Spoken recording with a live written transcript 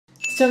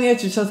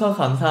시청해주셔서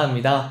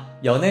감사합니다.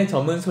 연애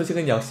전문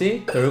소식은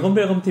역시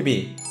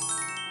돌곰별곰TV.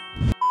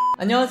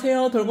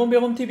 안녕하세요,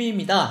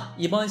 돌곰별곰TV입니다.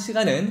 이번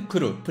시간은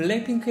그룹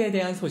블랙핑크에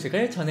대한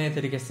소식을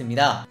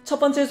전해드리겠습니다. 첫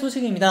번째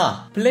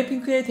소식입니다.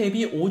 블랙핑크의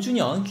데뷔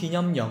 5주년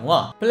기념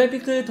영화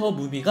블랙핑크 더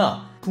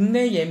무비가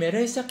국내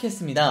예매를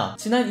시작했습니다.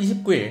 지난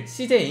 29일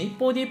CJ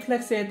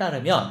 4D플렉스에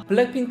따르면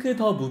블랙핑크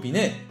더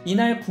무비는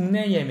이날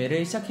국내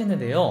예매를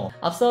시작했는데요.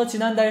 앞서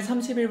지난달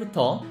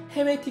 30일부터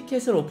해외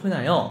티켓을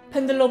오픈하여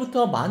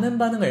팬들로부터 많은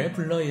반응을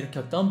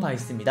불러일으켰던 바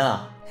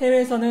있습니다.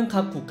 해외에서는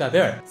각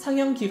국가별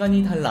상영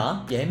기간이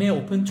달라 예매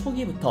오픈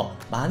초기부터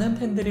많은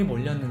팬들이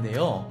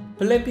몰렸는데요.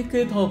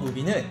 블랙핑크 더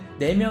무비는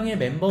 4명의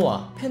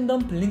멤버와 팬덤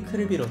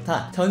블링크를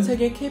비롯한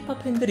전세계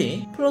K-POP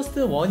팬들이 플러스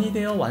원이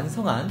되어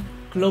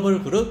완성한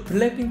글로벌 그룹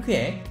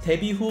블랙핑크의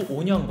데뷔 후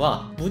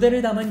 5년과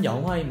무대를 담은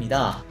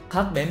영화입니다.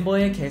 각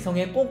멤버의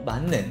개성에 꼭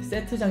맞는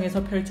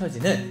세트장에서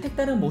펼쳐지는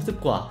색다른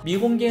모습과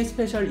미공개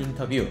스페셜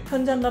인터뷰,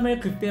 현장감을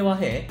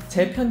극대화해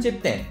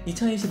재편집된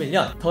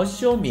 2021년 더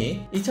쇼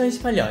및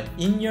 2018년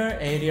In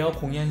Your Area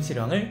공연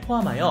실황을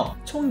포함하여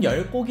총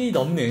 10곡이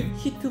넘는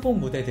히트곡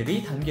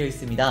무대들이 담겨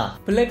있습니다.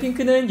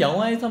 블랙핑크는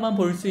영화에서만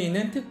볼 수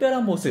있는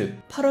특별한 모습,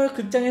 8월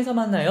극장에서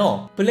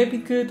만나요.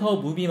 블랙핑크 더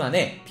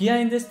무비만의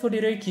비하인드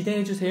스토리를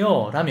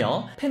기대해주세요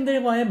라며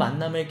팬들과의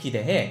만남을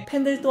기대해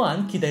팬들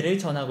또한 기대를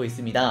전하고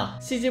있습니다.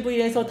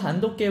 CGV에서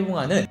단독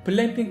개봉하는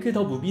블랙핑크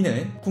더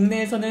무비는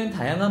국내에서는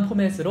다양한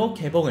포맷으로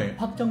개봉을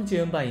확정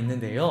지은 바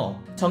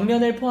있는데요.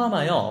 정면을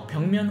포함하여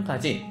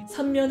벽면까지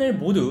 3면을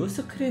모두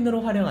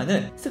스크린으로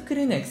활용하는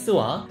스크린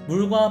X와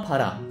물과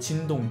바람,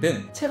 진동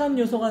등 체감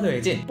요소가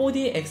더해진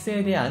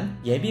 4DX에 대한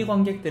예비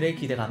관객들의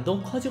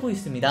기대감도 커지고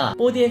있습니다.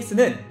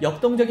 4DX는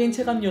역동적인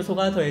체감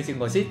요소가 더해진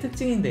것이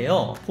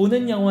특징인데요.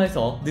 보는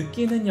영화에서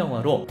느끼는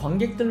영화로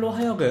관객들로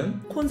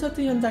하여금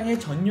콘서트 현장의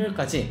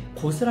전율까지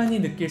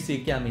고스란히 느낄 수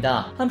있게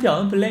합니다.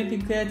 한편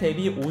블랙핑크의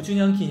데뷔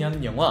 5주년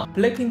기념 영화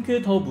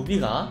블랙핑크 더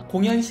무비가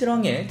공연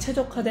실황에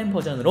최적화된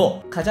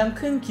버전으로 가장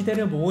큰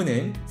기대를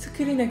모으는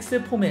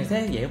스크린X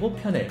포맷의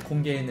예고편을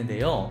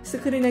공개했는데요.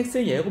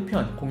 스크린X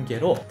예고편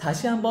공개로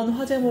다시 한번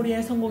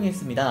화제몰이에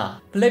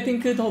성공했습니다.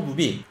 블랙핑크 더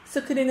무비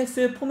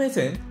스크린X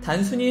포맷은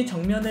단순히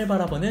정면을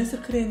바라보는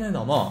스크린을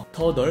넘어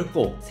더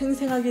넓고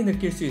생생하게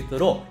느낄 수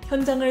있도록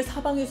현장을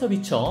사방에서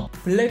비춰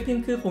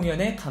블랙핑크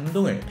공연의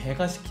감동을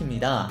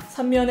배가시킵니다.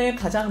 3면의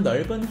가장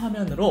넓은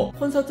화면으로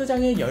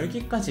콘서트장의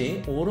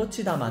열기까지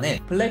오롯이 담아낸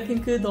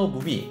블랙핑크 더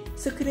무비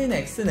스크린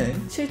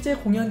X는 실제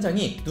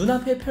공연장이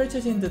눈앞에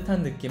펼쳐진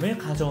듯한 느낌을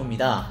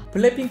가져옵니다.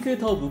 블랙핑크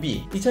더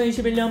무비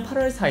 2021년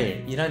 8월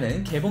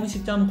 4일이라는 개봉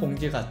시점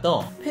공지가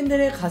떠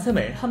팬들의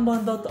가슴을 한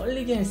번 더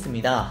떨리게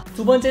했습니다.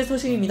 두 번째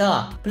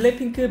소식입니다.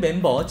 블랙핑크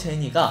멤버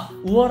제니가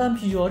우월한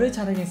비주얼을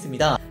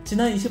자랑했습니다.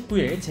 지난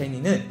 29일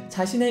제니는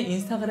자신의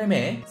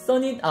인스타그램에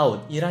Sun It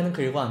Out 이라는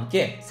글과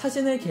함께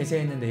사진을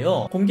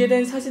게재했는데요.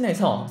 공개된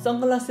사진에서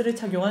선글라스를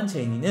착용한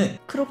제니는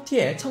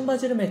크롭티에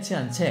청바지를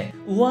매치한 채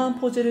우아한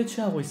포즈를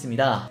취하고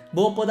있습니다.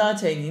 무엇보다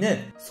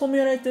제니는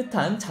소멸할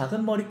듯한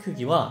작은 머리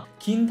크기와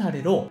긴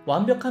다리로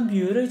완벽한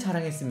비율을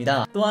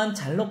자랑했습니다. 또한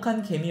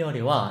잘록한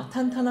개미어리와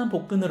탄탄한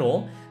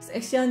복근으로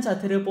섹시한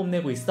자태를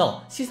뽐내고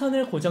있어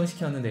시선을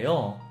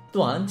고정시켰는데요.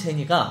 또한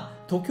제니가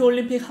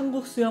도쿄올림픽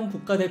한국수영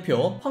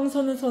국가대표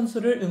황선우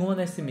선수를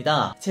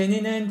응원했습니다.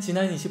 제니는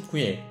지난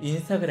 29일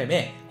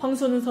인스타그램에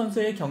황선우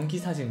선수의 경기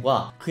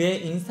사진과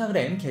그의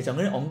인스타그램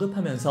계정을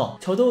언급하면서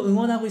저도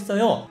응원하고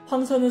있어요.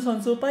 황선우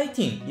선수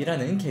파이팅!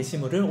 이라는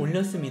게시물을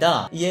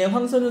올렸습니다. 이에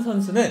황선우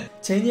선수는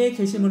제니의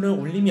게시물을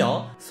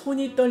올리며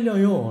손이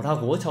떨려요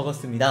라고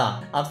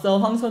적었습니다. 앞서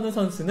황선우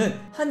선수는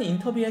한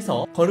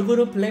인터뷰에서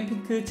걸그룹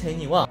블랙핑크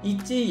제니와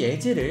있지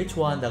예지를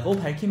좋아한다고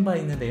밝힌 바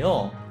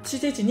있는데요.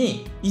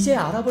 취재진이 이제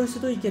알아볼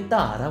수도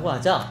있겠다 라고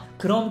하자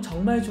그럼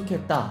정말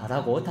좋겠다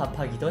라고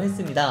답하기도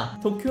했습니다.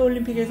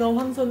 도쿄올림픽에서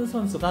황선우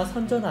선수가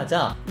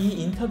선전하자 이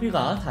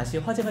인터뷰가 다시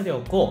화제가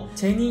되었고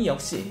제니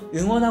역시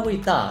응원하고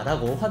있다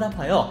라고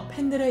화답하여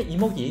팬들의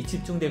이목이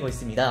집중되고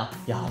있습니다.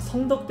 야,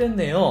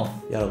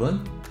 성덕됐네요.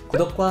 여러분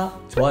구독과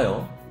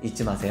좋아요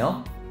잊지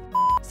마세요.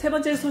 세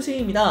번째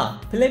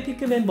소식입니다.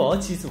 블랙핑크 멤버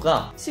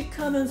지수가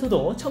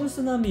시크하면서도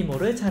청순한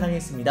미모를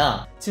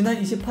자랑했습니다. 지난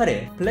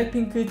 28일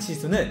블랙핑크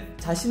지수는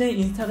자신의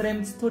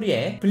인스타그램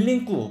스토리에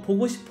블링꾸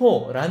보고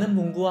싶어 라는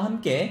문구와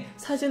함께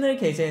사진을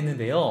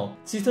게재했는데요.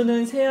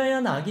 지수는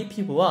새하얀 아기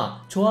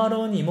피부와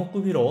조화로운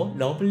이목구비로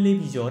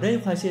러블리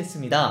비주얼을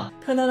과시했습니다.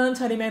 편안한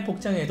차림의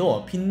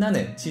복장에도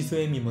빛나는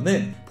지수의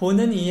미모는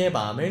보는 이의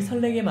마음을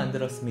설레게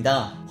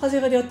만들었습니다.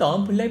 화제가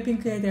되었던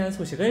블랙핑크에 대한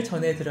소식을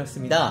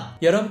전해드렸습니다.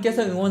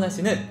 여러분께서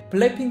응원하시는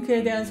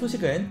블랙핑크에 대한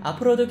소식은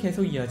앞으로도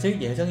계속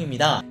이어질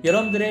예정입니다.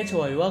 여러분들의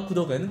좋아요와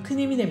구독은 큰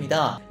힘이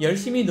됩니다.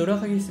 열심히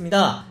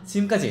노력하겠습니다.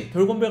 지금까지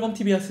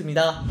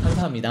돌곰별곰TV였습니다.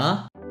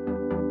 감사합니다.